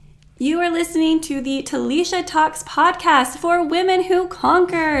You are listening to the Talisha Talks podcast for women who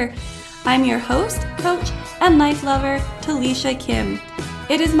conquer. I'm your host, coach, and life lover, Talisha Kim.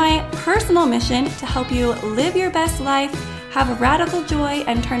 It is my personal mission to help you live your best life, have radical joy,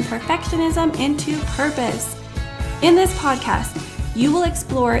 and turn perfectionism into purpose. In this podcast, you will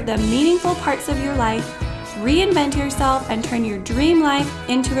explore the meaningful parts of your life, reinvent yourself, and turn your dream life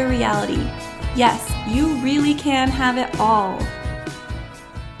into a reality. Yes, you really can have it all.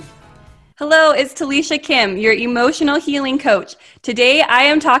 Hello, it's Talisha Kim, your emotional healing coach. Today, I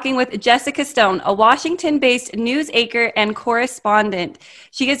am talking with Jessica Stone, a Washington-based news anchor and correspondent.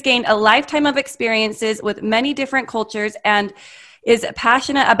 She has gained a lifetime of experiences with many different cultures and is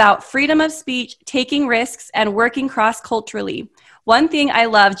passionate about freedom of speech, taking risks, and working cross-culturally. One thing I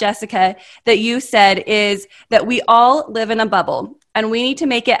love, Jessica, that you said is that we all live in a bubble, and we need to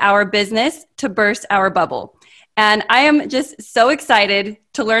make it our business to burst our bubble. And I am just so excited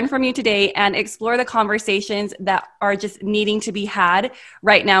to learn from you today and explore the conversations that are just needing to be had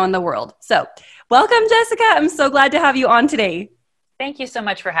right now in the world. So welcome, Jessica. I'm so glad to have you on today. Thank you so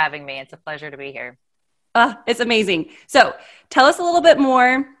much for having me. It's a pleasure to be here. It's amazing. So tell us a little bit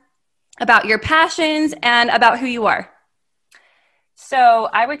more about your passions and about who you are. So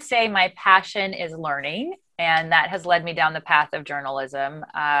I would say my passion is learning, and that has led me down the path of journalism.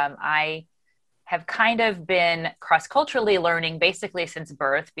 I have kind of been cross-culturally learning basically since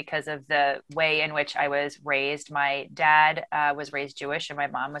birth because of the way in which I was raised. My dad was raised Jewish and my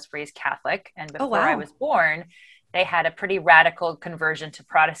mom was raised Catholic. And before I was born, they had a pretty radical conversion to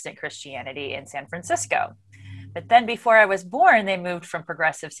Protestant Christianity in San Francisco. But then before I was born, they moved from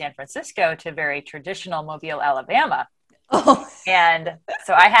progressive San Francisco to very traditional Mobile, Alabama. And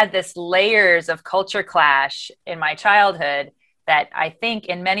so I had this layers of culture clash in my childhood that I think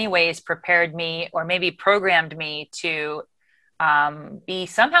in many ways prepared me or maybe programmed me to be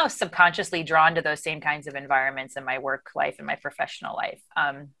somehow subconsciously drawn to those same kinds of environments in my work life and my professional life.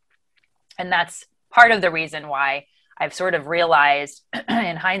 And that's part of the reason why I've sort of realized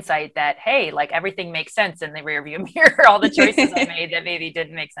in hindsight that, hey, like everything makes sense in the rearview mirror, all the choices I made that maybe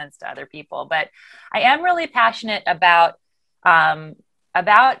didn't make sense to other people. But I am really passionate about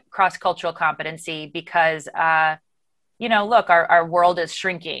cross-cultural competency because look, our world is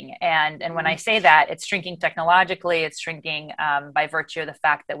shrinking. And when I say that, it's shrinking technologically, it's shrinking by virtue of the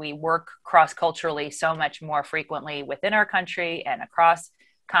fact that we work cross-culturally so much more frequently within our country and across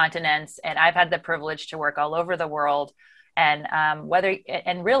continents. And I've had the privilege to work all over the world. And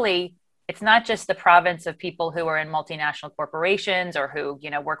really, it's not just the province of people who are in multinational corporations or who,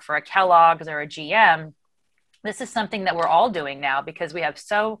 work for a Kellogg's or a GM. This is something that we're all doing now because we have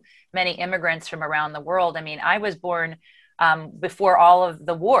so many immigrants from around the world. I mean, I was born before all of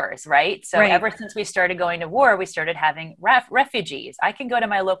the wars, right? So ever since we started going to war, we started having refugees. I can go to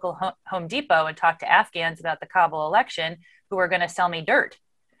my local Home Depot and talk to Afghans about the Kabul election who are going to sell me dirt.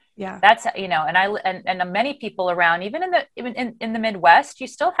 Yeah, that's, and many people around, even in the Midwest, you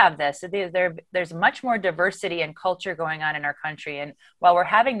still have this. There's much more diversity and culture going on in our country. And while we're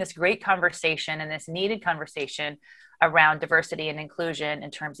having this great conversation and this needed conversation around diversity and inclusion in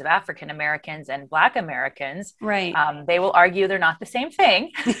terms of African Americans and Black Americans, they will argue they're not the same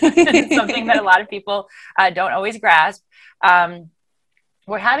thing. It's something that a lot of people don't always grasp.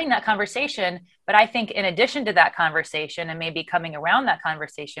 We're having that conversation, but I think in addition to that conversation and maybe coming around that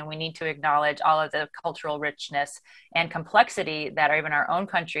conversation, we need to acknowledge all of the cultural richness and complexity that even our own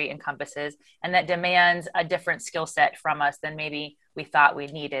country encompasses, and that demands a different skill set from us than maybe we thought we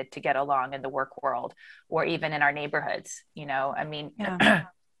needed to get along in the work world or even in our neighborhoods. And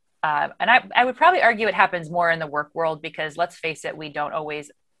I would probably argue it happens more in the work world because let's face it, we're not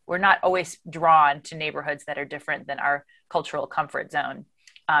always drawn to neighborhoods that are different than our cultural comfort zone,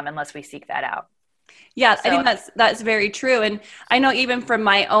 unless we seek that out. Yeah, so, I think that's very true. And I know even from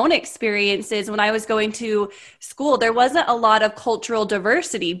my own experiences, when I was going to school, there wasn't a lot of cultural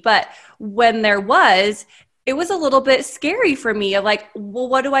diversity, but when there was, it was a little bit scary for me of like, well,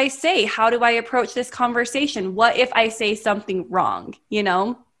 what do I say? How do I approach this conversation? What if I say something wrong?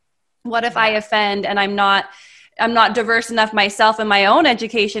 What if I offend and I'm not diverse enough myself in my own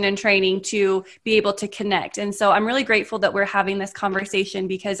education and training to be able to connect. And so I'm really grateful that we're having this conversation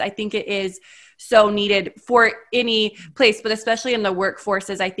because I think it is so needed for any place, but especially in the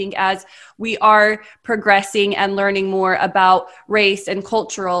workforces. I think as we are progressing and learning more about race and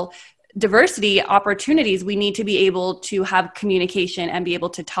cultural diversity opportunities, we need to be able to have communication and be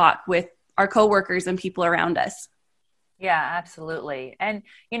able to talk with our coworkers and people around us. Yeah, absolutely. And,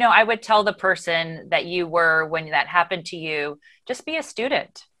 I would tell the person that you were when that happened to you, just be a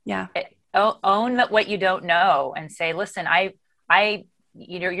student. Yeah. Own what you don't know and say, listen, I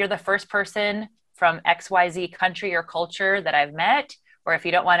you're the first person from XYZ country or culture that I've met. Or if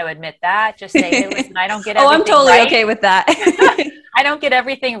you don't want to admit that, just say, hey, listen, I don't get everything I'm totally right. okay with that. I don't get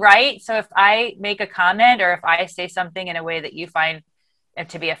everything right. So if I make a comment or if I say something in a way that you find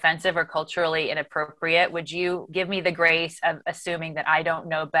to be offensive or culturally inappropriate, would you give me the grace of assuming that I don't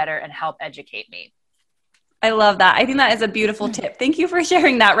know better and help educate me? I love that. I think that is a beautiful tip. Thank you for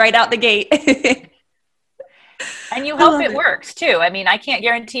sharing that right out the gate. And you hope it works too. I mean, I can't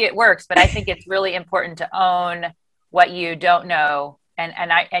guarantee it works, but I think it's really important to own what you don't know.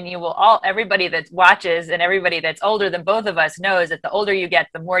 And you will everybody that watches and everybody that's older than both of us knows that the older you get,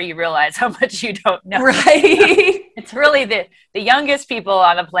 the more you realize how much you don't know. Right. It's really the youngest people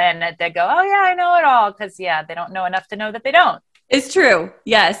on the planet that go, oh yeah, I know it all. Cause yeah, they don't know enough to know that they don't. It's true.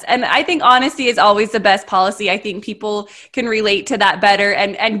 Yes. And I think honesty is always the best policy. I think people can relate to that better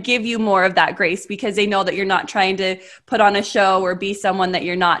and give you more of that grace because they know that you're not trying to put on a show or be someone that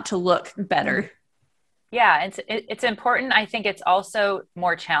you're not to look better. Yeah, it's important. I think it's also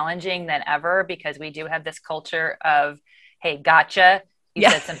more challenging than ever because we do have this culture of, hey, gotcha. You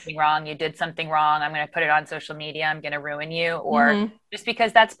said something wrong. You did something wrong. I'm going to put it on social media. I'm going to ruin you. Or just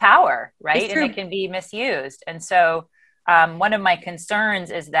because that's power, right? And it can be misused. And so one of my concerns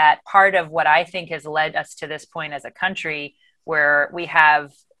is that part of what I think has led us to this point as a country where we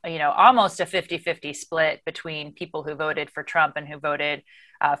have, almost a 50-50 split between people who voted for Trump and who voted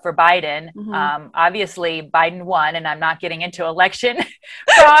for Biden. Obviously, Biden won, and I'm not getting into election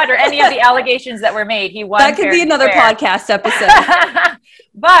fraud or any of the allegations that were made. He won. That could be another podcast episode.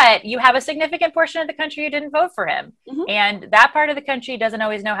 But you have a significant portion of the country who didn't vote for him. And that part of the country doesn't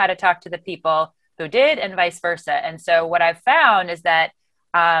always know how to talk to the people who did and vice versa. And so what I've found is that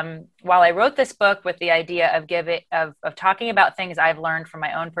while I wrote this book with the idea of talking about things I've learned from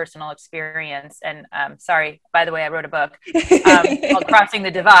my own personal experience, and sorry, by the way, I wrote a book called Crossing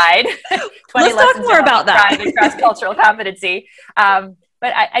the Divide, 20 Let's lessons talk more about that. and cross-cultural competency. But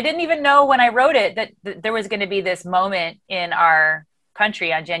I didn't even know when I wrote it that there was going to be this moment in our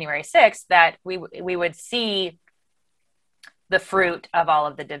country on January 6th that we would see the fruit of all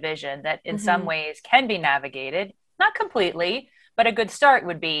of the division that in some ways can be navigated, not completely, but a good start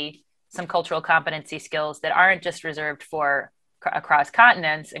would be some cultural competency skills that aren't just reserved for across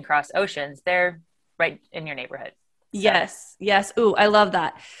continents and across oceans. They're right in your neighborhood. So. Yes. Ooh, I love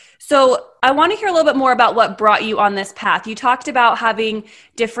that. So I want to hear a little bit more about what brought you on this path. You talked about having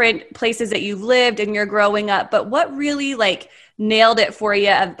different places that you've lived and you're growing up, but what really nailed it for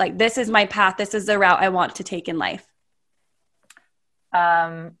you of this is my path. This is the route I want to take in life.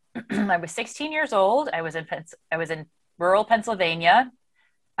 I was 16 years old. I was in rural Pennsylvania.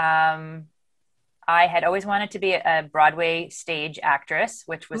 I had always wanted to be a Broadway stage actress,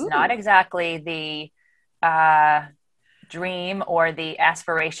 which was not exactly the dream or the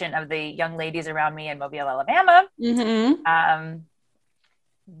aspiration of the young ladies around me in Mobile, Alabama.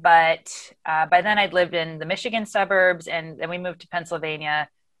 But by then I'd lived in the Michigan suburbs, and then we moved to Pennsylvania.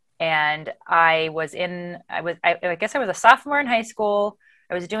 And I guess I was a sophomore in high school.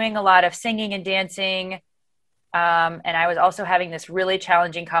 I was doing a lot of singing and dancing. And I was also having this really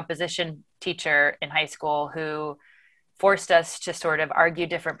challenging composition teacher in high school who forced us to sort of argue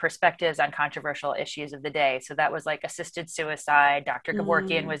different perspectives on controversial issues of the day. So that was assisted suicide. Dr.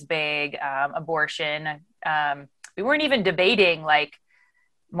 Kevorkian was big, abortion. We weren't even debating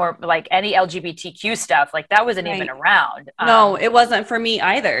more any LGBTQ stuff. That wasn't even around. No, it wasn't for me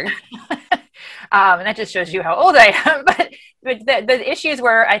either. And that just shows you how old I am. But the issues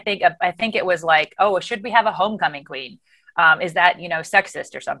were, I think it was should we have a homecoming queen? Is that,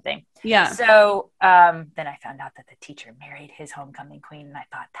 sexist or something? Yeah. So then I found out that the teacher married his homecoming queen. And I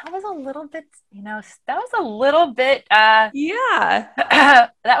thought that was a little bit, that was a little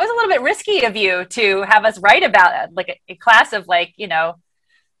bit risky of you to have us write about a class of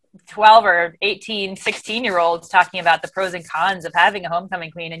 12 or 18, 16-year-olds talking about the pros and cons of having a homecoming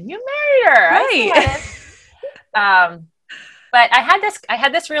queen, and you married her. Right. But I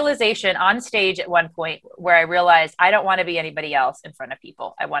had this realization on stage at one point where I realized I don't want to be anybody else in front of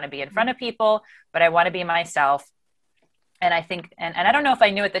people. I want to be in front of people, but I want to be myself. And I think, and I don't know if I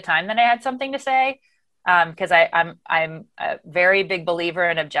knew at the time that I had something to say, because I'm a very big believer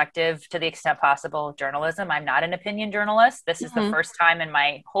in objective to the extent possible journalism. I'm not an opinion journalist. This is the first time in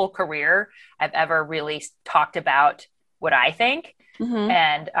my whole career I've ever really talked about what I think.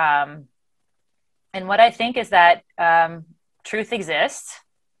 And what I think is that truth exists,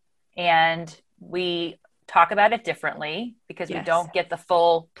 and we talk about it differently because we don't get the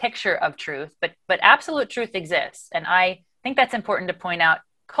full picture of truth, but absolute truth exists. And I think that's important to point out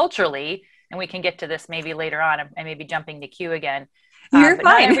culturally. And we can get to this maybe later on. I may be jumping to Q again. You're But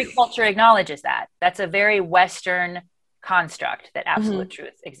not fine. every culture acknowledges that. That's a very Western construct that absolute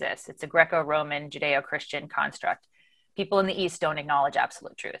truth exists. It's a Greco-Roman, Judeo-Christian construct. People in the East don't acknowledge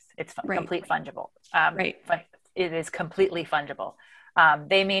absolute truth. It's complete fungible. Right. It is completely fungible.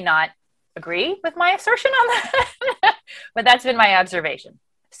 They may not agree with my assertion on that, but that's been my observation.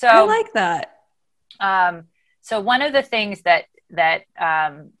 So I like that. So one of the things that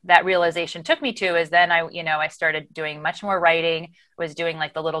realization took me to is then I started doing much more writing, was doing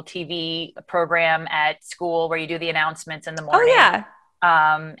like the little TV program at school where you do the announcements in the morning. Oh yeah.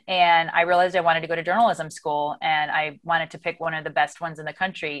 And I realized I wanted to go to journalism school, and I wanted to pick one of the best ones in the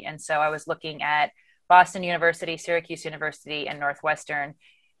country. And so I was looking at Boston University, Syracuse University, and Northwestern,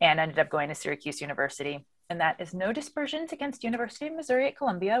 and ended up going to Syracuse University. And that is no dispersions against University of Missouri at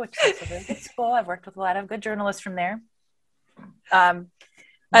Columbia, which is a very good school. I've worked with a lot of good journalists from there. I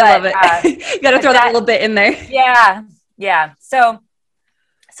love it. You got to throw that little bit in there. Yeah. So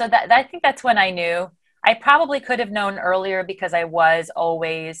that I think that's when I knew. I probably could have known earlier because I was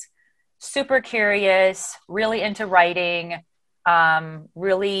always super curious, really into writing,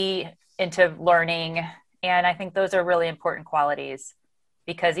 really into learning. And I think those are really important qualities,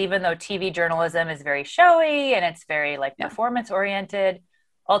 because even though TV journalism is very showy and it's very performance oriented,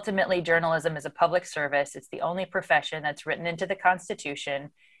 ultimately journalism is a public service. It's the only profession that's written into the Constitution.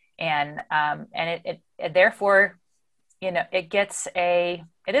 And it therefore,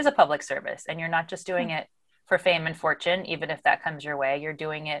 it is a public service, and you're not just doing it for fame and fortune, even if that comes your way. You're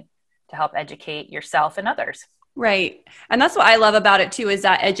doing it to help educate yourself and others. Right. And that's what I love about it too, is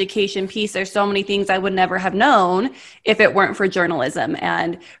that education piece. There's so many things I would never have known if it weren't for journalism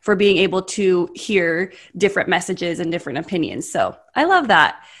and for being able to hear different messages and different opinions. So I love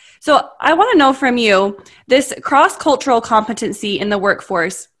that. So I want to know from you, this cross-cultural competency in the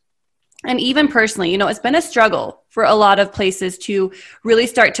workforce, and even personally, it's been a struggle for a lot of places to really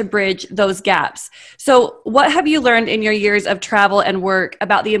start to bridge those gaps. So what have you learned in your years of travel and work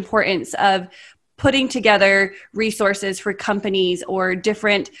about the importance of putting together resources for companies or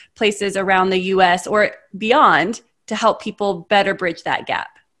different places around the US or beyond to help people better bridge that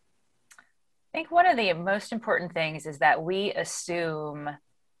gap? I think one of the most important things is that we assume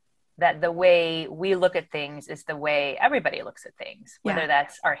that the way we look at things is the way everybody looks at things, whether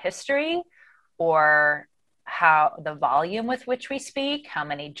that's our history or how the volume with which we speak, how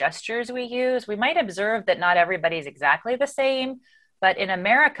many gestures we use. We might observe that not everybody's exactly the same, but in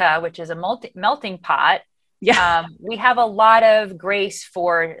America, which is a melting pot, we have a lot of grace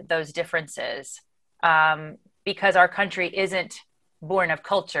for those differences, because our country isn't born of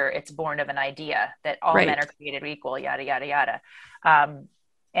culture. It's born of an idea that all men are created equal, yada, yada, yada.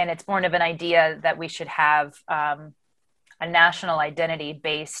 And it's born of an idea that we should have a national identity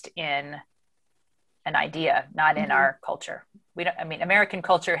based in an idea, not in our culture. American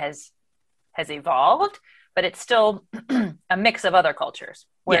culture has evolved, but it's still a mix of other cultures,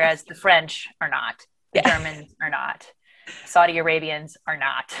 whereas the French are not, the Germans are not, Saudi Arabians are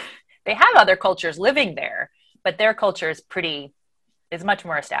not. They have other cultures living there, but their culture is much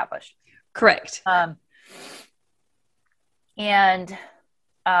more established. Correct. And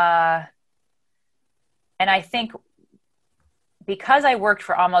I think because I worked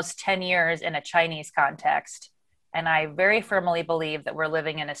for almost 10 years in a Chinese context, and I very firmly believe that we're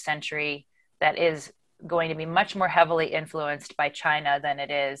living in a century that is going to be much more heavily influenced by China than it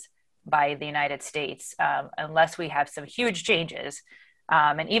is by the United States, unless we have some huge changes.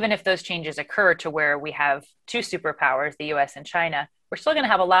 And even if those changes occur to where we have two superpowers, the US and China, we're still going to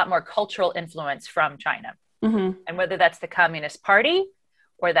have a lot more cultural influence from China. Mm-hmm. And whether that's the Communist Party,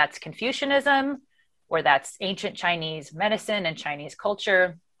 or that's Confucianism, or that's ancient Chinese medicine and Chinese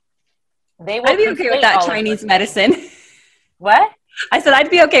culture, they will. I'd be okay with that Chinese medicine. What? I said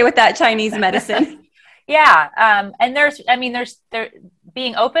I'd be okay with that Chinese medicine. And there's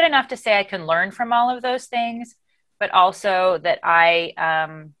being open enough to say I can learn from all of those things, but also that I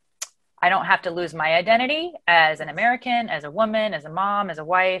don't have to lose my identity as an American, as a woman, as a mom, as a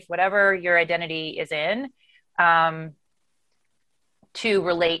wife, whatever your identity is in, to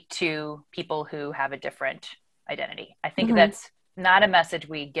relate to people who have a different identity. I think that's not a message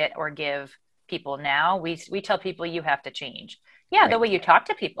we get or give people now. We tell people you have to change. The way you talk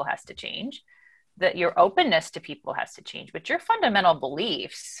to people has to change, that your openness to people has to change, but your fundamental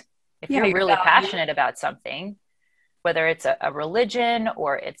beliefs, if you're really passionate about something, whether it's a religion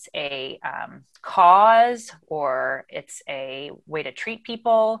or it's a cause or it's a way to treat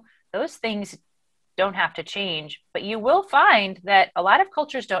people, those things don't have to change. But you will find that a lot of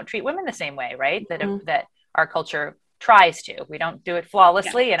cultures don't treat women the same way, right? That our culture tries to. We don't do it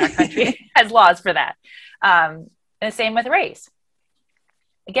flawlessly, and our country has laws for that. And the same with race.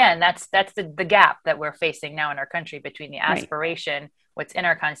 again, that's the gap that we're facing now in our country between the Right. aspiration, what's in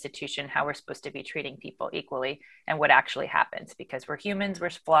our constitution, how we're supposed to be treating people equally, and what actually happens, because we're humans, we're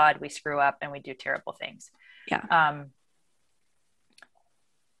flawed, we screw up, and we do terrible things. Yeah.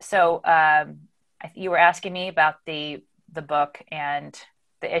 You were asking me about the book and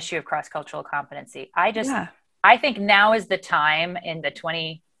the issue of cross-cultural competency. Yeah. I think now is the time in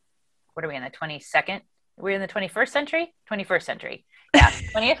the what are we in, the 22nd? We're in the 21st century? 21st century. Yeah,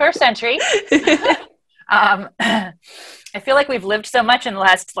 21st century. I feel like we've lived so much in the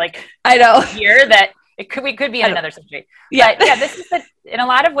last I know. year that we could be in another century. Yeah. But yeah, this is in a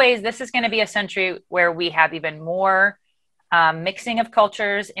lot of ways, this is going to be a century where we have even more mixing of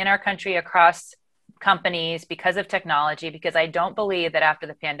cultures in our country across companies because of technology, because I don't believe that after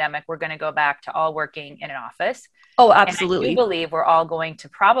the pandemic, we're going to go back to all working in an office. Oh, absolutely. And I do believe we're all going to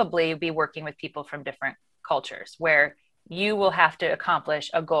probably be working with people from different cultures, where you will have to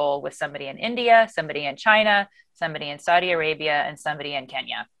accomplish a goal with somebody in India, somebody in China, somebody in Saudi Arabia, and somebody in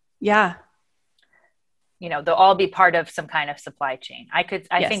Kenya. Yeah. They'll all be part of some kind of supply chain. I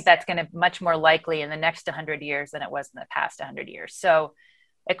Yes. think that's going to much more likely in the next 100 years than it was in the past 100 years. So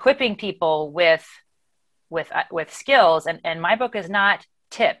equipping people with skills, and my book is not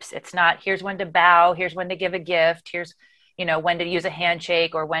tips. It's not, here's when to bow, here's when to give a gift, here's, when to use a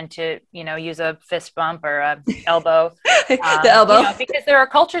handshake, or when to, use a fist bump or a elbow. The elbow. Because there are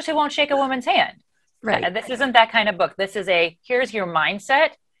cultures who won't shake a woman's hand. Right. This isn't that kind of book. This is here's your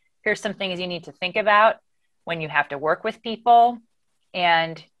mindset. Here's some things you need to think about when you have to work with people.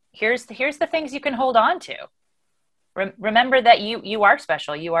 And here's the things you can hold on to. Remember that you are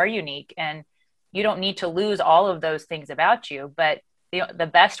special, you are unique, and you don't need to lose all of those things about you. But the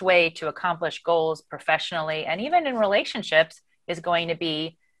best way to accomplish goals professionally and even in relationships is going to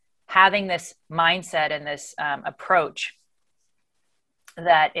be having this mindset and this approach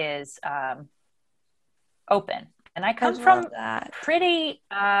that is open. And I come from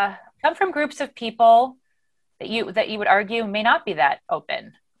groups of people that you would argue may not be that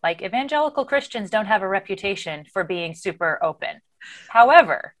open. Like, evangelical Christians don't have a reputation for being super open.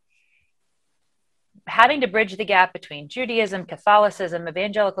 However, having to bridge the gap between Judaism, Catholicism,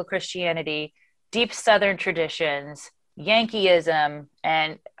 evangelical Christianity, deep Southern traditions, Yankeeism,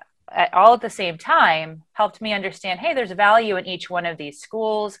 and all at the same time helped me understand, hey, there's value in each one of these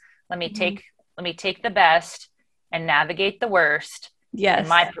schools. Let me take the best and navigate the worst. Yes.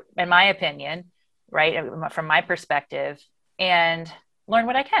 In my opinion, right, from my perspective, and learn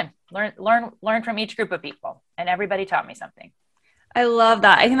what I can. Learn from each group of people, and everybody taught me something. I love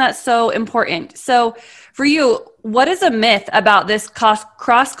that. I think that's so important. So for you, what is a myth about this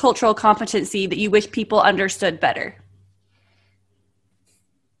cross-cultural competency that you wish people understood better?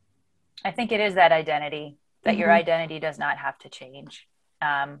 I think it is that identity, that your identity does not have to change.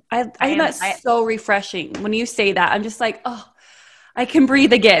 I think that's so refreshing. When you say that, I'm just like, oh, I can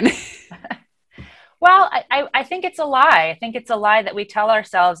breathe again. Well, I think it's a lie. I think it's a lie that we tell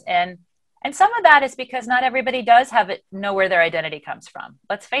ourselves. And some of that is because not everybody does know where their identity comes from.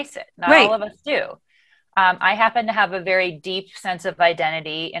 Let's face it. Not all of us do. I happen to have a very deep sense of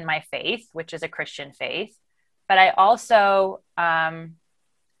identity in my faith, which is a Christian faith. But I also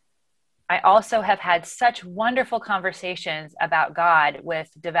have had such wonderful conversations about God with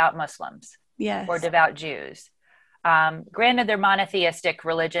devout Muslims. Yes. Or devout Jews. Granted, they're monotheistic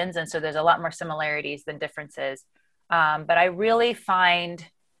religions, and so there's a lot more similarities than differences. But I really find,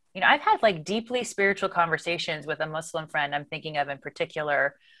 I've had deeply spiritual conversations with a Muslim friend I'm thinking of in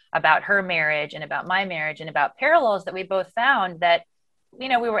particular about her marriage and about my marriage and about parallels that we both found that, we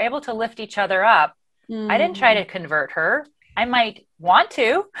were able to lift each other up. I didn't try to convert her. I might want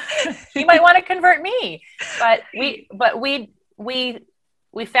to. She might want to convert me. But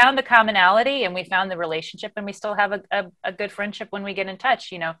we found the commonality, and we found the relationship, and we still have a good friendship when we get in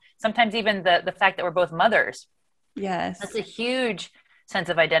touch. Sometimes even the fact that we're both mothers. Yes. That's a huge sense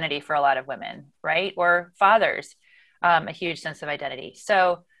of identity for a lot of women, right? Or fathers, a huge sense of identity.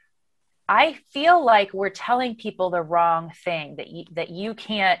 So I feel like we're telling people the wrong thing, that you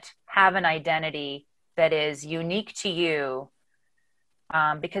can't have an identity that is unique to you,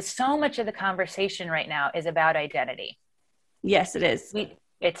 because so much of the conversation right now is about identity. Yes, it is.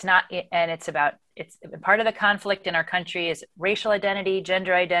 It's not, and it's part of the conflict in our country is racial identity,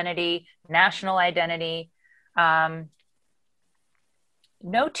 gender identity, national identity. No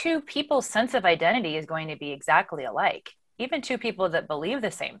two people's sense of identity is going to be exactly alike. Even two people that believe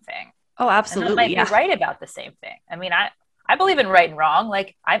the same thing. Oh, absolutely. And might be right about the same thing. I mean, I believe in right and wrong.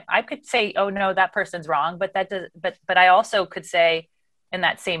 I could say, oh no, that person's wrong, but I also could say in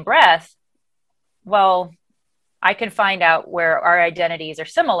that same breath, well, I can find out where our identities are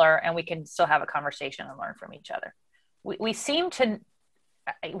similar, and we can still have a conversation and learn from each other. We seem to,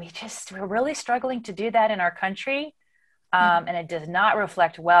 we're really struggling to do that in our country. And it does not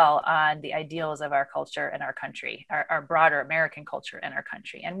reflect well on the ideals of our culture and our country, our broader American culture and our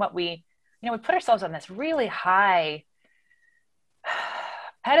country. And what we put ourselves on this really high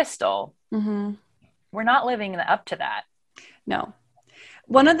pedestal. Mm-hmm. We're not living up to that. No.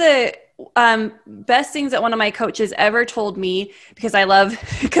 One of the best things that one of my coaches ever told me, because I love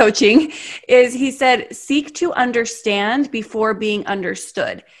coaching, is he said, seek to understand before being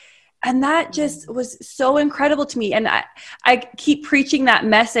understood. And that just was so incredible to me. And I keep preaching that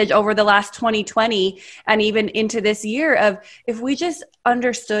message over the last 2020 and even into this year of, if we just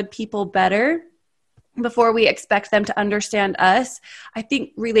understood people better before we expect them to understand us, I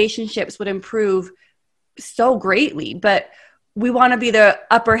think relationships would improve so greatly. But we want to be the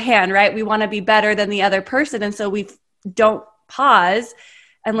upper hand, right? We want to be better than the other person. And so we don't pause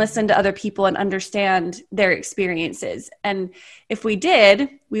and listen to other people and understand their experiences. And if we did,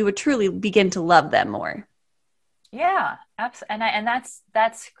 we would truly begin to love them more. Yeah, absolutely. And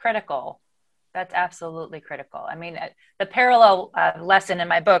that's critical. That's absolutely critical. I mean, the parallel lesson in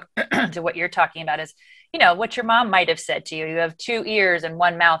my book to what you're talking about is, what your mom might have said to you. You have 2 ears and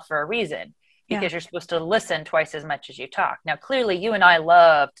 1 mouth for a reason, because you're supposed to listen twice as much as you talk. Now, clearly you and I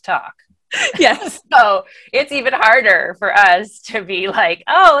love to talk. Yes. So it's even harder for us to be like,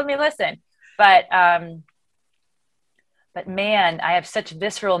 oh, let me listen. But man, I have such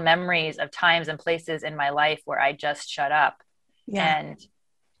visceral memories of times and places in my life where I just shut up. Yeah.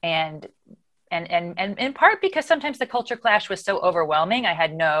 And in part because sometimes the culture clash was so overwhelming, I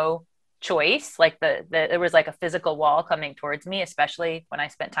had no choice. Like there was like a physical wall coming towards me, especially when I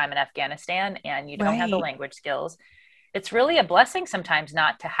spent time in Afghanistan and you don't have the language skills. It's really a blessing sometimes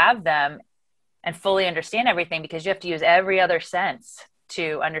not to have them and fully understand everything, because you have to use every other sense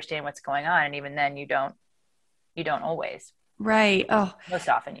to understand what's going on. And even then you don't always. Right. Oh, most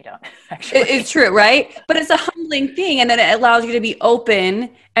often you don't, actually. It's true, right? But it's a humbling thing. And then it allows you to be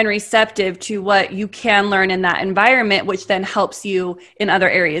open and receptive to what you can learn in that environment, which then helps you in other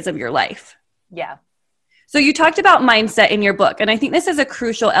areas of your life. Yeah. So you talked about mindset in your book. And I think this is a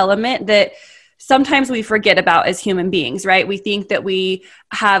crucial element that sometimes we forget about as human beings, right? We think that we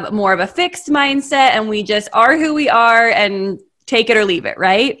have more of a fixed mindset and we just are who we are and take it or leave it,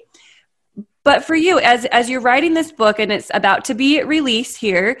 right? But for you, as you're writing this book and it's about to be released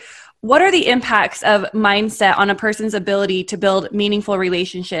here, what are the impacts of mindset on a person's ability to build meaningful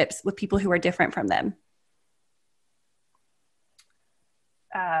relationships with people who are different from them?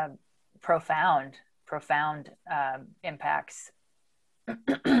 Profound impacts.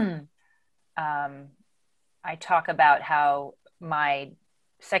 I talk about how my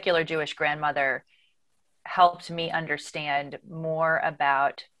secular Jewish grandmother helped me understand more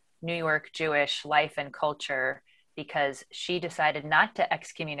about New York Jewish life and culture, because she decided not to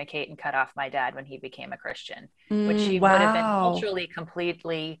excommunicate and cut off my dad when he became a Christian, which she would have been culturally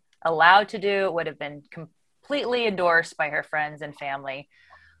completely allowed to do. It would have been completely endorsed by her friends and family.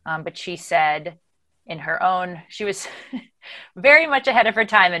 But she said she was very much ahead of her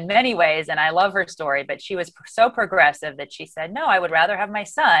time in many ways. And I love her story, but she was so progressive that she said, no, I would rather have my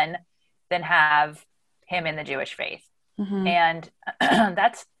son than have him in the Jewish faith. Mm-hmm.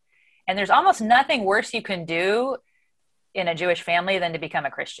 And there's almost nothing worse you can do in a Jewish family than to become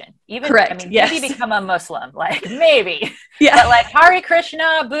a Christian. Maybe become a Muslim, like maybe. Yeah. But like Hare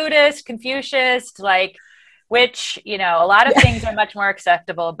Krishna, Buddhist, Confucius, like, which, a lot of things are much more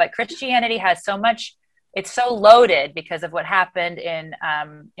acceptable, but Christianity has so much, it's so loaded because of what happened in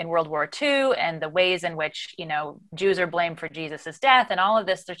World War II and the ways in which, Jews are blamed for Jesus's death and all of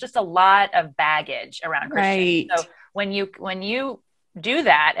this. There's just a lot of baggage around Christians. Right. So when you do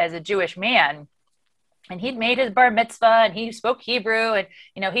that as a Jewish man, and he'd made his bar mitzvah and he spoke Hebrew and,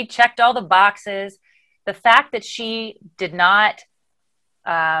 he checked all the boxes, the fact that she did not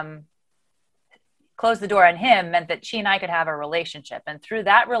close the door on him meant that she and I could have a relationship. And through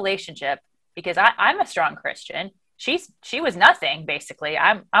that relationship, because I'm a strong Christian, she was nothing, basically.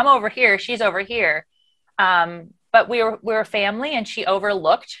 I'm over here, she's over here. But we were family, and she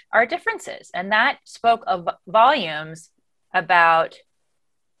overlooked our differences. And that spoke of volumes about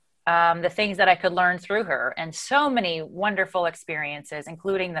the things that I could learn through her, and so many wonderful experiences,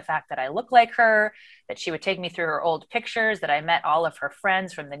 including the fact that I look like her, that she would take me through her old pictures, that I met all of her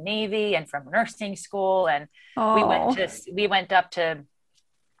friends from the Navy and from nursing school. And we went up to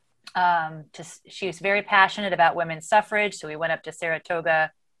she was very passionate about women's suffrage. So we went up to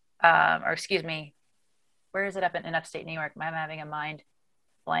Saratoga, where is it up in upstate New York? I'm having a mind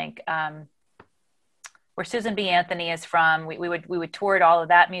blank. Where where Susan B. Anthony is from. We would toured all of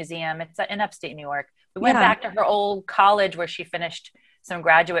that museum. It's in upstate New York. We went Yeah. back to her old college where she finished some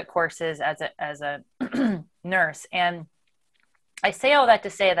graduate courses as a nurse. And I say all that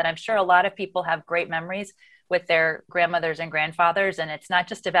to say that I'm sure a lot of people have great memories with their grandmothers and grandfathers. And it's not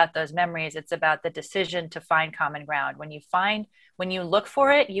just about those memories. It's about the decision to find common ground. When you look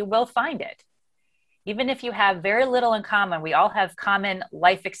for it, you will find it. Even if you have very little in common, we all have common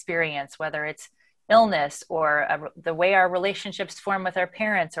life experience, whether it's illness or the way our relationships form with our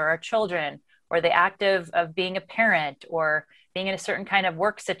parents or our children, or the act of being a parent or being in a certain kind of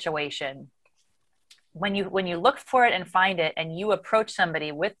work situation. When you look for it and find it and you approach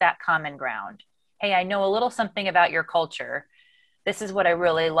somebody with that common ground, hey, I know a little something about your culture. This is what I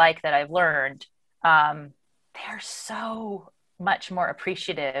really like that I've learned. They're so much more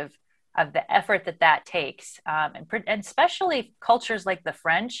appreciative of the effort that takes. And especially cultures like the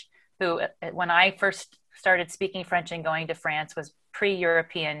French, who, when I first started speaking French and going to France, was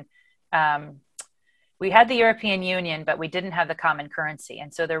pre-European. We had the European Union, but we didn't have the common currency.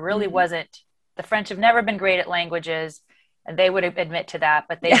 And so there really wasn't, the French have never been great at languages, and they would admit to that,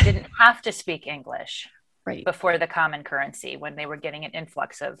 but they didn't have to speak English before the common currency, when they were getting an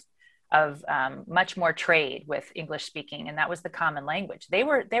influx of much more trade with English speaking. And that was the common language. They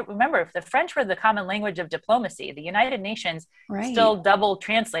remember, if the French were the common language of diplomacy, the United Nations still double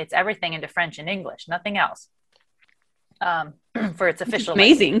translates everything into French and English, nothing else, for its official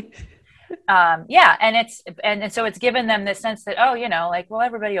amazing language. Yeah. And so it's given them this sense that, oh, like, well,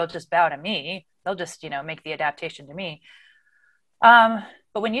 everybody will just bow to me. They'll just, make the adaptation to me.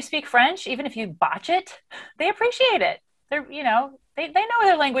 But when you speak French, even if you botch it, they appreciate it. They're, they know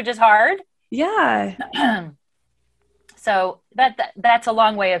their language is hard. Yeah. So that's a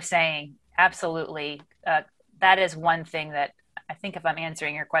long way of saying, absolutely. That is one thing that I think, if I'm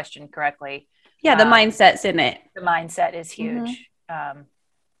answering your question correctly. Yeah. The mindset's in it. The mindset is huge.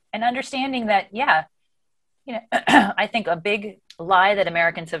 And understanding that, I think a big lie that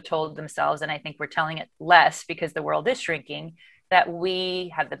Americans have told themselves, and I think we're telling it less because the world is shrinking, that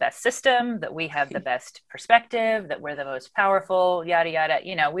we have the best system, that we have the best perspective, that we're the most powerful, yada, yada.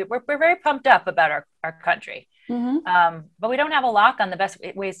 We're very pumped up about our country. But we don't have a lock on the best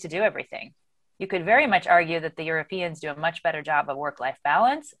ways to do everything. You could very much argue that the Europeans do a much better job of work-life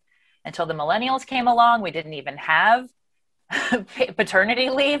balance. Until the millennials came along, we didn't even have paternity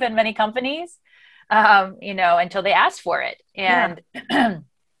leave in many companies, until they asked for it. And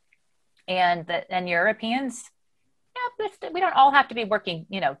and Europeans, we don't all have to be working,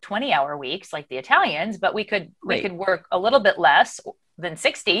 20-hour weeks like the Italians, but we could work a little bit less than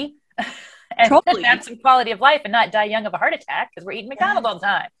 60 and have some quality of life and not die young of a heart attack because we're eating McDonald's all the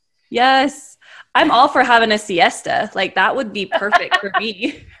time. Yes. I'm all for having a siesta. Like, that would be perfect for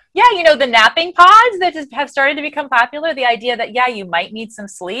me. Yeah, the napping pods that just have started to become popular, the idea that, you might need some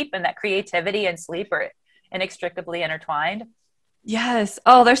sleep, and that creativity and sleep are inextricably intertwined. Yes.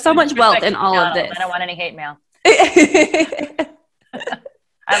 Oh, there's so much wealth in all of this. I don't want any hate mail.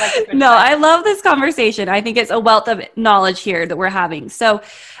 I love this conversation. I think it's a wealth of knowledge here that we're having. So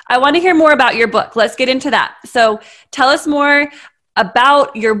I want to hear more about your book. Let's get into that. So tell us more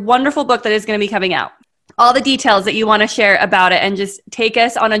about your wonderful book that is going to be coming out. All the details that you want to share about it, and just take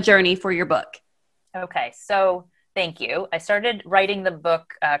us on a journey for your book. Okay. So thank you. I started writing the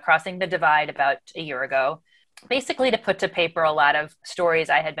book, Crossing the Divide, about a year ago, basically to put to paper a lot of stories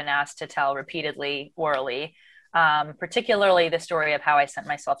I had been asked to tell repeatedly orally, particularly the story of how I sent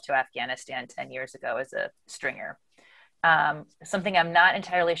myself to Afghanistan 10 years ago as a stringer. Something I'm not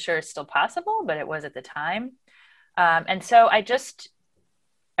entirely sure is still possible, but it was at the time. And so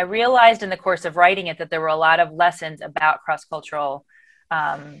I realized in the course of writing it that there were a lot of lessons about cross-cultural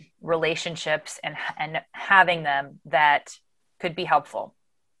relationships and having them that could be helpful.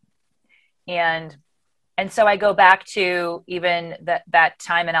 And so I go back to even that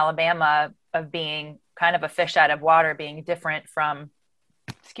time in Alabama of being kind of a fish out of water, being different from,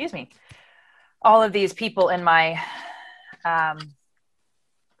 all of these people in my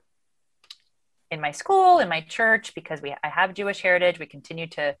school, in my church, because I have Jewish heritage. We continue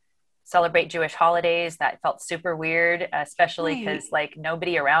to celebrate Jewish holidays. That felt super weird, especially because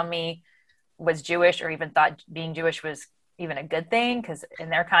nobody around me was Jewish or even thought being Jewish was even a good thing, because in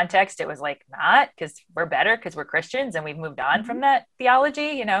their context, it was not, because we're better because we're Christians and we've moved on from that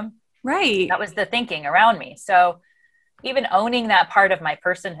theology, Right. That was the thinking around me. So even owning that part of my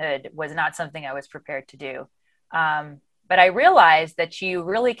personhood was not something I was prepared to do. But I realized that you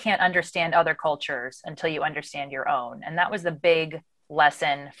really can't understand other cultures until you understand your own. And that was the big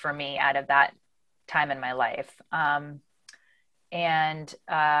lesson for me out of that time in my life.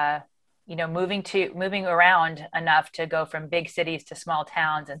 moving around enough to go from big cities to small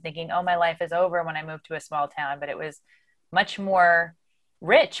towns and thinking, oh, my life is over when I moved to a small town. But it was much more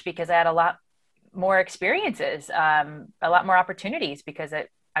rich because I had a lot more experiences, a lot more opportunities because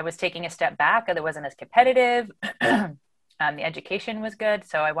I was taking a step back. It wasn't as competitive. The education was good.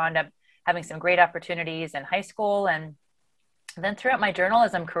 So I wound up having some great opportunities in high school. And then throughout my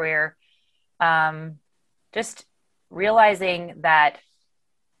journalism career, just realizing that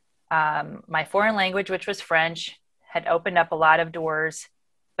my foreign language, which was French, had opened up a lot of doors,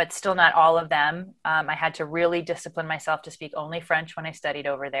 but still not all of them. I had to really discipline myself to speak only French when I studied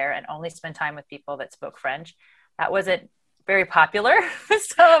over there and only spend time with people that spoke French. That wasn't very popular with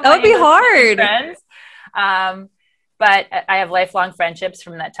some of That would be hard. friends. But I have lifelong friendships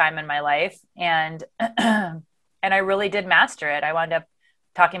from that time in my life. And I really did master it. I wound up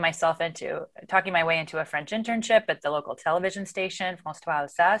talking my way into a French internship at the local television station, France 3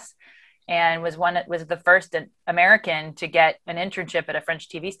 Alsace, and was the first American to get an internship at a French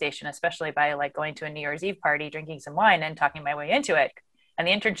TV station, especially by like going to a New Year's Eve party, drinking some wine and talking my way into it. And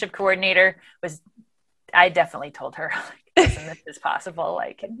the internship coordinator I definitely told her, like, listen, this is possible.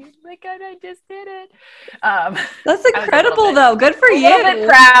 Like, and oh my God, I just did it. That's incredible though. Good for you. A little bit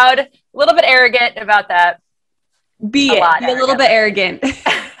proud, a little bit arrogant about that. Be a little bit arrogant.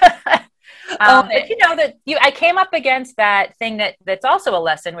 But I came up against that thing that's also a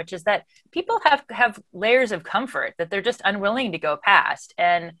lesson, which is that people have layers of comfort that they're just unwilling to go past.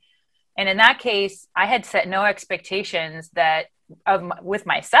 And in that case, I had set no expectations with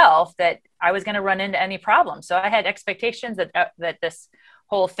myself that I was going to run into any problem. So I had expectations that this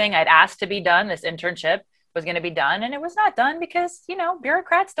whole thing I'd asked to be done, this internship, was going to be done, and it was not done because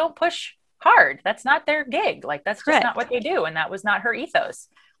bureaucrats don't push hard. That's not their gig. Like, that's just Correct. not what they do. And that was not her ethos,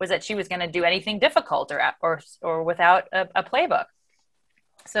 was that she was going to do anything difficult or without a playbook.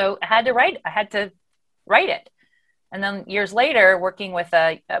 So I had to write it. And then years later, working with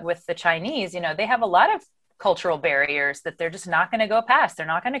the Chinese, they have a lot of cultural barriers that they're just not going to go past. They're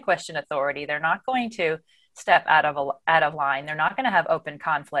not going to question authority. They're not going to step out of line. They're not going to have open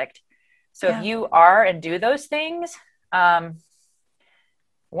conflict. So if you are and do those things, warn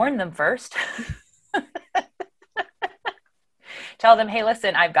them first. Tell them, hey,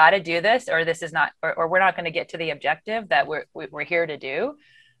 listen, I've got to do this, or this is not, or we're not going to get to the objective that we're here to do.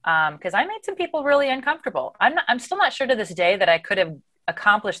 Because I made some people really uncomfortable. I'm still not sure to this day that I could have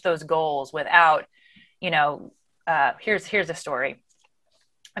accomplished those goals without, here's a story.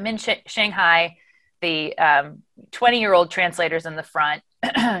 I'm in Shanghai. The 20-year-old translator's in the front.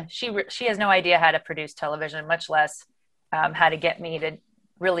 She has no idea how to produce television, much less how to get me to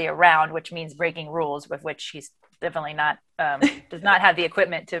really around, which means breaking rules, with which she's definitely not, does not have the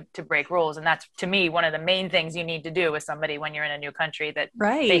equipment to break rules. And that's, to me, one of the main things you need to do with somebody when you're in a new country that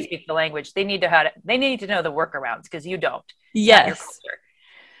they speak the language. They need to know the workarounds, because you don't. Yes.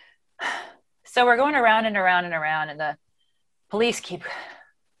 So we're going around and around and around, and the police keep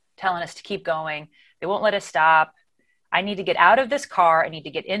telling us to keep going. They won't let us stop. I need to get out of this car. I need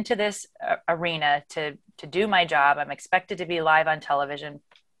to get into this arena to do my job. I'm expected to be live on television.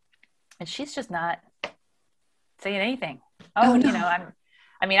 And she's just not saying anything. Oh, no.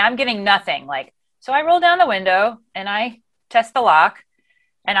 I'm getting nothing. So I roll down the window and I test the lock,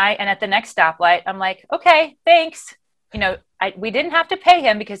 and at the next stoplight, I'm like, okay, thanks. We didn't have to pay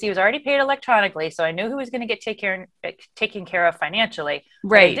him because he was already paid electronically. So I knew who was going to get taken care of financially.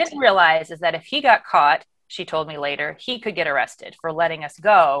 Right. What I didn't realize is that if he got caught, she told me later, he could get arrested for letting us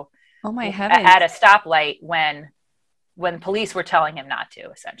go. Oh my heavens. At a stoplight when police were telling him not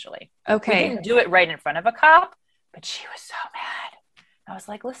to, essentially. Okay. We didn't do it right in front of a cop, but she was so mad. I was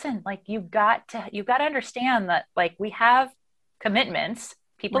like, listen, you've got to understand that, we have commitments.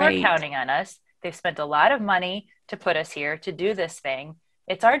 People are counting on us. They've spent a lot of money to put us here to do this thing.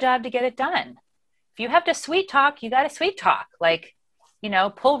 It's our job to get it done. If you have to sweet talk, you got to sweet talk.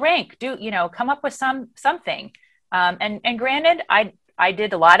 Pull rank, come up with something. And granted, I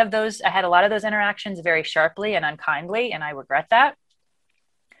did a lot of those. I had a lot of those interactions very sharply and unkindly, and I regret that.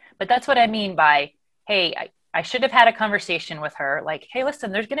 But that's what I mean by, hey, I should have had a conversation with her. Hey,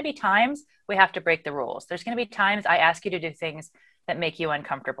 listen, there's going to be times we have to break the rules. There's going to be times I ask you to do things that make you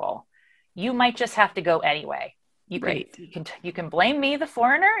uncomfortable. You might just have to go anyway. You can blame me, the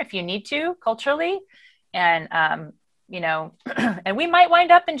foreigner, if you need to, culturally. And, and we might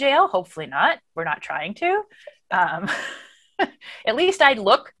wind up in jail. Hopefully not. We're not trying to. At least I'd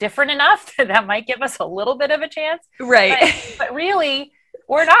look different enough that might give us a little bit of a chance. Right. But really,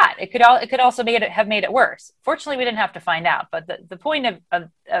 we're not. It could also have made it worse. Fortunately, we didn't have to find out. But the point of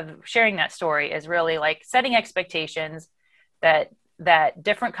sharing that story is really setting expectations that that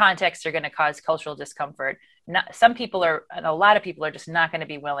different contexts are going to cause cultural discomfort. A lot of people are just not going to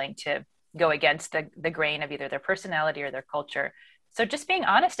be willing to go against the grain of either their personality or their culture. So just being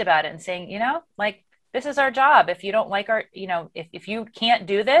honest about it and saying, like, this is our job. If you don't like if you can't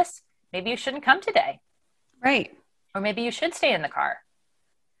do this, maybe you shouldn't come today. Right. Or maybe you should stay in the car.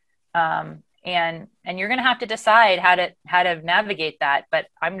 And you're going to have to decide how to navigate that. But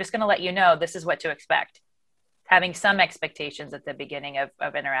I'm just going to let you know, this is what to expect. Having some expectations at the beginning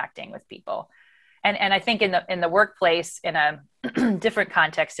of interacting with people. And I think in the workplace, in a different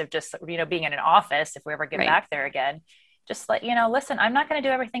context of just, being in an office, if we ever get back there again, just listen, I'm not going to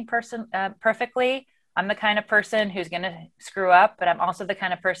do everything perfectly. I'm the kind of person who's going to screw up, but I'm also the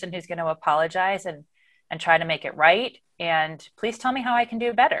kind of person who's going to apologize and try to make it right. And please tell me how I can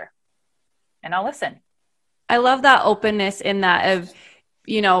do better. And I'll listen. I love that openness in that of,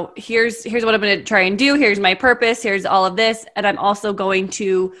 here's what I'm going to try and do. Here's my purpose. Here's all of this. And I'm also going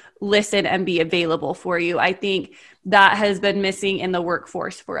to listen and be available for you. I think that has been missing in the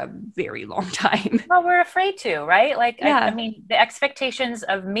workforce for a very long time. Well, we're afraid to, right? Like, yeah. I mean, the expectations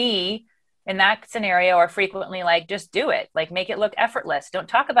of me in that scenario are frequently like, just do it. Like, make it look effortless. Don't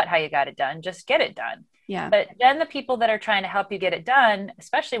talk about how you got it done. Just get it done. Yeah. But then the people that are trying to help you get it done,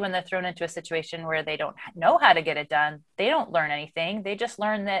 especially when they're thrown into a situation where they don't know how to get it done, they don't learn anything. They just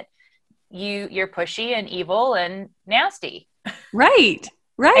learn that you're pushy and evil and nasty. Right.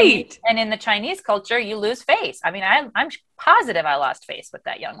 And in the Chinese culture, you lose face. I mean, I'm positive I lost face with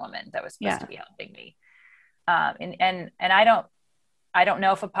that young woman that was supposed to be helping me. And I don't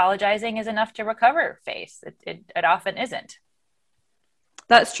know if apologizing is enough to recover face. It often isn't.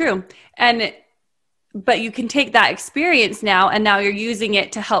 That's true. But you can take that experience now, and now you're using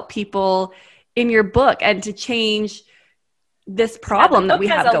it to help people in your book and to change this problem that we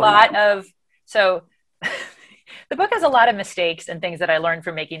have going on. So the book has a lot of mistakes and things that I learned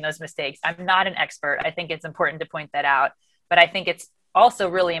from making those mistakes. I'm not an expert. I think it's important to point that out, but I think it's also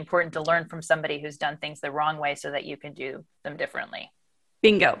really important to learn from somebody who's done things the wrong way so that you can do them differently.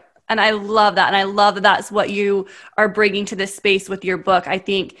 Bingo. And I love that. And I love that that's what you are bringing to this space with your book. I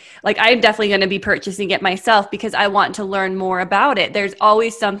think I'm definitely going to be purchasing it myself because I want to learn more about it. There's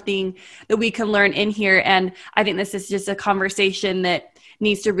always something that we can learn in here. And I think this is just a conversation that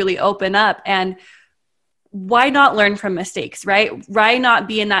needs to really open up. And why not learn from mistakes, right? Why not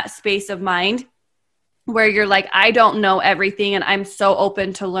be in that space of mind where you're like, I don't know everything and I'm so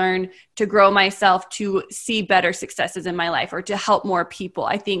open to learn, to grow myself, to see better successes in my life or to help more people.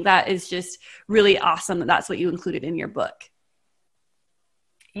 I think that is just really awesome that that's what you included in your book.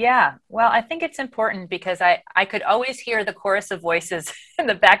 Yeah. Well, I think it's important because I could always hear the chorus of voices in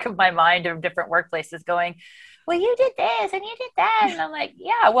the back of my mind of different workplaces going, well, you did this and you did that. And I'm like,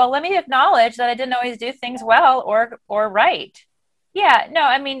 yeah, well, let me acknowledge that I didn't always do things well or right. Yeah, no,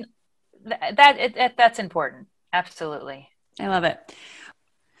 I mean, that's important. Absolutely. I love it.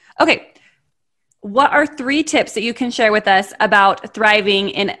 Okay. What are 3 tips that you can share with us about thriving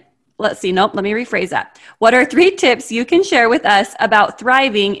in, let me rephrase that. What are 3 tips you can share with us about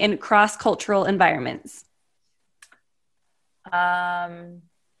thriving in cross-cultural environments?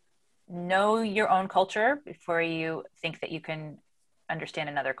 Know your own culture before you think that you can understand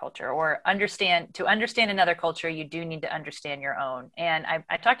another culture, or to understand another culture, you do need to understand your own. And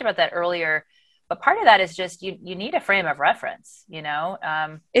I talked about that earlier, but part of that is just, you need a frame of reference,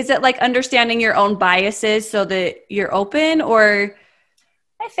 Is it like understanding your own biases so that you're open, or?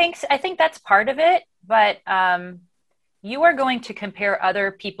 I think that's part of it, but you are going to compare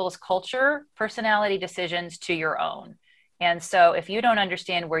other people's culture, personality, decisions to your own. And so if you don't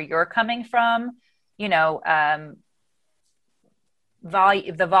understand where you're coming from,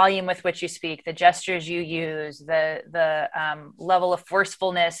 the volume with which you speak, the gestures you use, the level of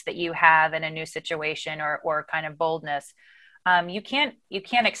forcefulness that you have in a new situation or kind of boldness, you can't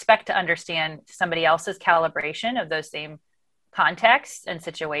expect to understand somebody else's calibration of those same contexts and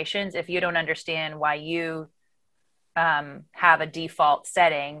situations if you don't understand why you have a default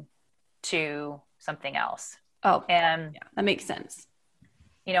setting to something else. Oh, and yeah, that makes sense.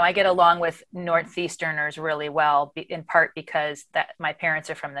 I get along with Northeasterners really well, in part because my parents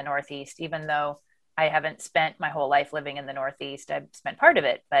are from the Northeast, even though I haven't spent my whole life living in the Northeast. I've spent part of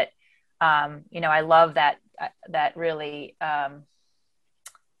it, but I love that really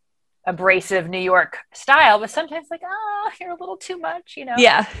abrasive New York style, but sometimes like, oh, you're a little too much,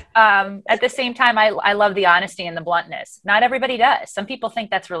 Yeah. At the same time, I love the honesty and the bluntness. Not everybody does. Some people think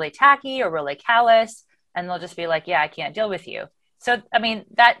that's really tacky or really callous, and they'll just be like, yeah, I can't deal with you. So, I mean,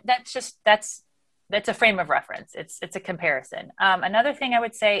 that's a frame of reference. It's a comparison. Another thing I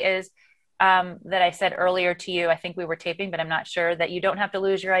would say is that I said earlier to you, I think we were taping, but I'm not sure, that you don't have to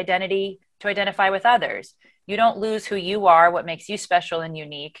lose your identity to identify with others. You don't lose who you are, what makes you special and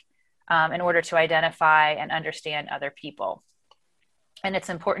unique, in order to identify and understand other people. And it's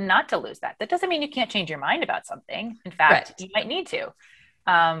important not to lose that. That doesn't mean you can't change your mind about something. In fact, Right. you might need to.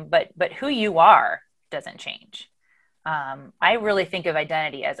 But who you are doesn't change. I really think of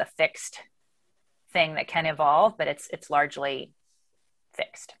identity as a fixed thing that can evolve, but it's largely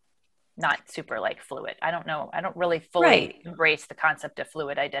fixed, not super like fluid. I don't know. I don't really fully Right. embrace the concept of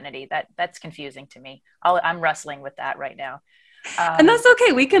fluid identity. That's confusing to me. I'm wrestling with that right now. And that's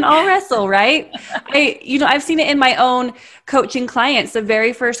okay. We can all wrestle, right? I've seen it in my own coaching clients. The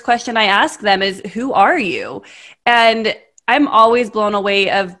very first question I ask them is, who are you? And I'm always blown away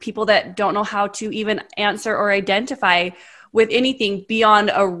of people that don't know how to even answer or identify with anything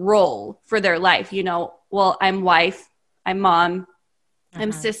beyond a role for their life. Well, I'm wife, I'm mom,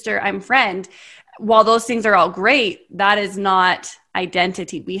 I'm sister, I'm friend. While those things are all great, that is not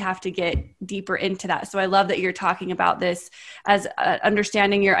identity. We have to get deeper into that. So I love that you're talking about this as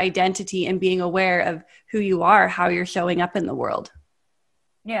understanding your identity and being aware of who you are, how you're showing up in the world.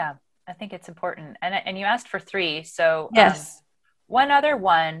 Yeah, I think it's important. And you asked for three. So Yes. one other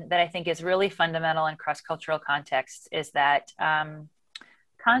one that I think is really fundamental in cross-cultural contexts is that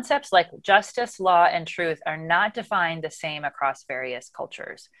concepts like justice, law, and truth are not defined the same across various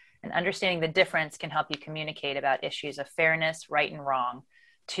cultures. And understanding the difference can help you communicate about issues of fairness, right and wrong,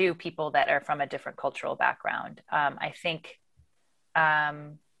 to people that are from a different cultural background. I think that,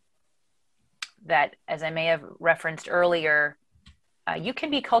 as I may have referenced earlier, you can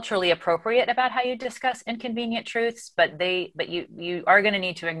be culturally appropriate about how you discuss inconvenient truths, but you are going to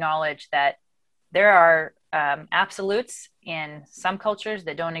need to acknowledge that there are absolutes in some cultures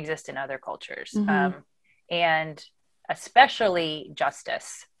that don't exist in other cultures, and especially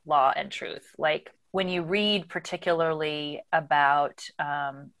justice, law, and truth. Like when you read particularly about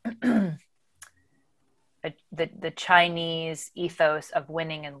the Chinese ethos of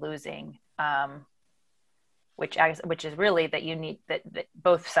winning and losing, which is really that you need that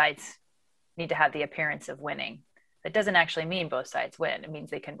both sides need to have the appearance of winning. That doesn't actually mean both sides win. It means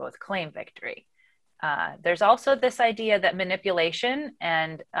they can both claim victory. There's also this idea that manipulation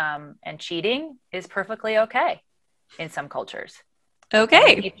and cheating is perfectly okay in some cultures.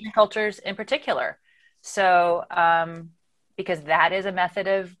 Okay. Asian cultures in particular. So, because that is a method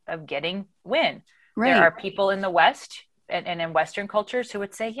of getting win. Right. There are people in the West and in Western cultures who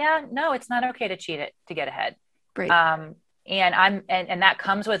would say, yeah, no, it's not okay to cheat it to get ahead. Right. And that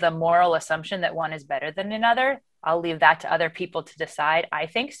comes with a moral assumption that one is better than another. I'll leave that to other people to decide. I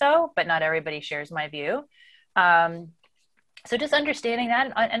think so, but not everybody shares my view. So just understanding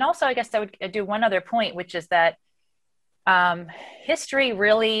that. And also, I guess I would do one other point, which is that history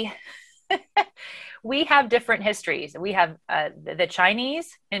really, we have different histories. We have the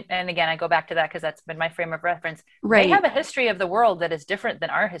Chinese, and again, I go back to that because that's been my frame of reference. Right. They have a history of the world that is different than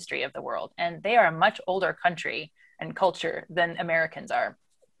our history of the world. And they are a much older country and culture than Americans are.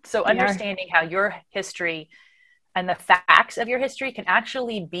 So understanding how your history and the facts of your history can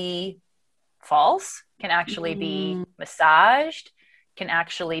actually be false, can actually be massaged, can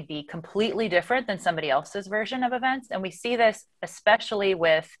actually be completely different than somebody else's version of events. And we see this especially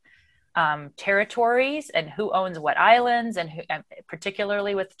with territories and who owns what islands, and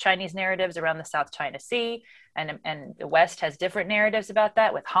particularly with Chinese narratives around the South China Sea. And the West has different narratives about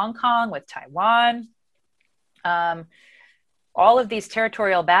that with Hong Kong, with Taiwan. All of these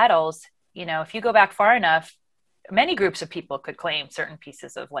territorial battles, if you go back far enough, many groups of people could claim certain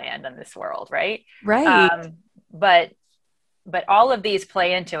pieces of land in this world, right? Right. But all of these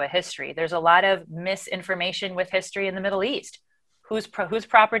play into a history. There's a lot of misinformation with history in the Middle East. Whose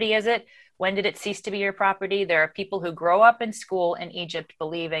property is it? When did it cease to be your property? There are people who grow up in school in Egypt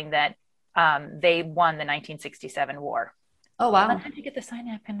believing that they won the 1967 war. Oh, wow. Well, how did you get the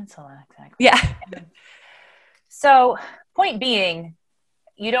Sinai Peninsula? Exactly. Yeah. So point being,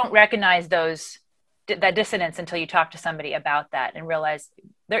 you don't recognize that dissonance until you talk to somebody about that and realize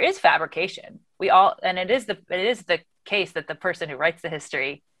there is fabrication. And it is the case that the person who writes the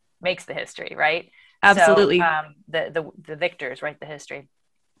history makes the history, right? Absolutely. So the victors write the history.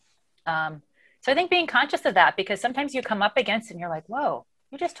 So I think being conscious of that, because sometimes you come up against it and you're like, whoa,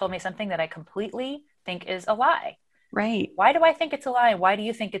 you just told me something that I completely think is a lie. Right. Why do I think it's a lie? Why do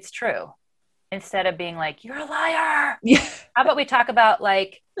you think it's true? Instead of being like, you're a liar. Yeah. How about we talk about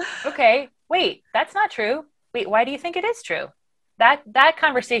like, okay, wait, that's not true. Wait, why do you think it is true? That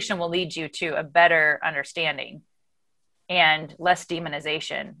conversation will lead you to a better understanding and less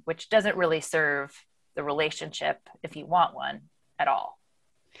demonization, which doesn't really serve the relationship if you want one at all.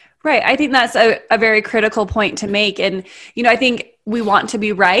 Right. I think that's a very critical point to make. And, I think we want to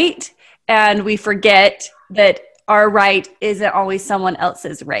be right, and we forget that our right isn't always someone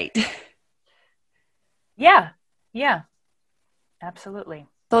else's right. Yeah. Yeah, absolutely.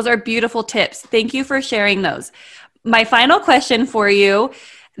 Those are beautiful tips. Thank you for sharing those. My final question for you,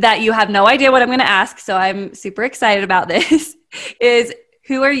 that you have no idea what I'm going to ask, so I'm super excited about this, is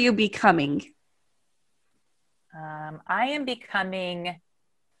who are you becoming? I am becoming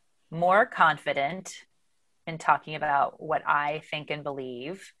more confident in talking about what I think and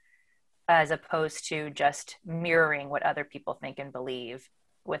believe, as opposed to just mirroring what other people think and believe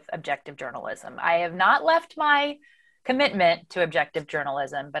with objective journalism. I have not left my commitment to objective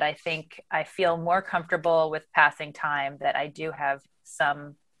journalism, but I think I feel more comfortable with passing time that I do have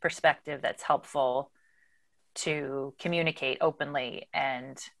some perspective that's helpful to communicate openly,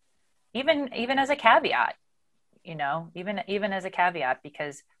 and even as a caveat, even as a caveat,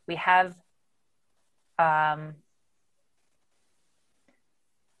 because we have I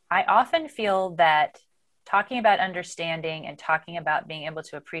often feel that talking about understanding and talking about being able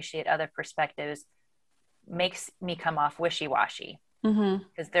to appreciate other perspectives makes me come off wishy-washy,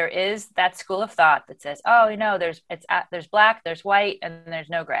 because there is that school of thought that says, oh, there's black, there's white, and there's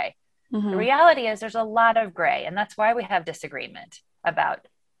no gray. The reality is there's a lot of gray, and that's why we have disagreement about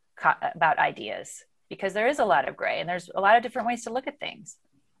ideas, because there is a lot of gray and there's a lot of different ways to look at things.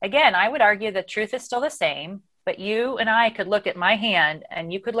 Again, I would argue that truth is still the same, but you and I could look at my hand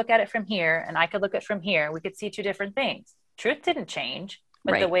and you could look at it from here and I could look at it from here. We could see two different things. Truth didn't change,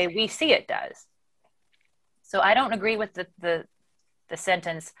 but the way we see it does. So I don't agree with the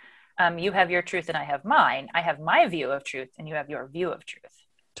sentence, you have your truth and I have mine. I have my view of truth and you have your view of truth.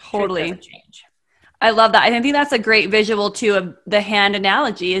 Totally. Truth doesn't change. I love that. I think that's a great visual too of the hand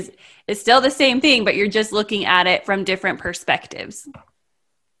analogy. Is it's still the same thing, but you're just looking at it from different perspectives.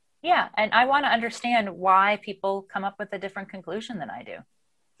 Yeah. And I want to understand why people come up with a different conclusion than I do.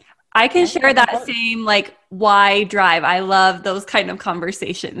 I can share that same why drive. I love those kind of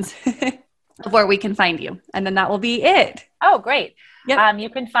conversations of where we can find you. And then that will be it. Oh, great. Yep. You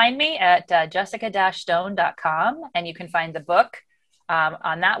can find me at jessica-stone.com, and you can find the book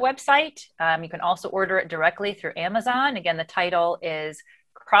on that website. You can also order it directly through Amazon. Again, the title is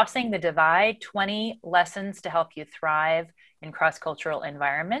Crossing the Divide, 20 Lessons to Help You Thrive in Cross-Cultural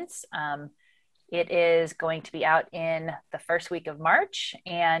Environments. It is going to be out in the first week of March.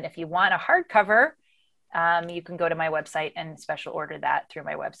 And if you want a hardcover, you can go to my website and special order that through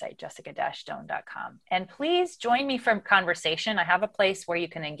my website, jessica-stone.com. And please join me for conversation. I have a place where you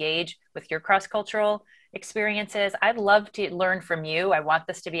can engage with your cross-cultural experiences. I'd love to learn from you. I want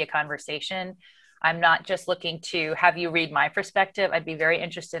this to be a conversation. I'm not just looking to have you read my perspective. I'd be very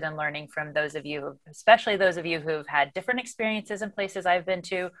interested in learning from those of you, especially those of you who've had different experiences in places I've been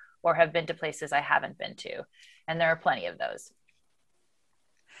to or have been to places I haven't been to. And there are plenty of those.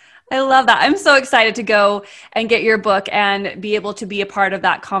 I love that. I'm so excited to go and get your book and be able to be a part of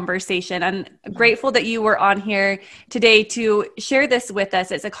that conversation. I'm grateful that you were on here today to share this with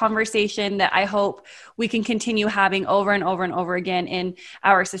us. It's a conversation that I hope we can continue having over and over and over again in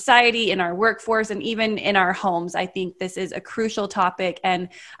our society, in our workforce, and even in our homes. I think this is a crucial topic, and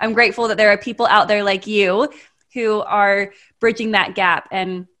I'm grateful that there are people out there like you who are bridging that gap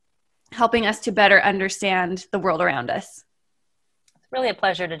and helping us to better understand the world around us. Really a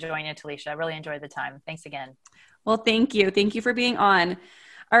pleasure to join you, Talisha. I really enjoyed the time. Thanks again. Well, thank you. Thank you for being on.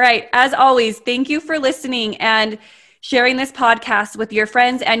 All right. As always, thank you for listening and sharing this podcast with your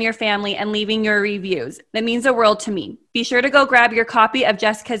friends and your family and leaving your reviews. That means the world to me. Be sure to go grab your copy of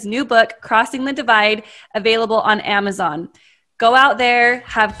Jessica's new book, Crossing the Divide, available on Amazon. Go out there,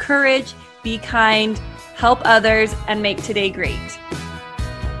 have courage, be kind, help others, and make today great.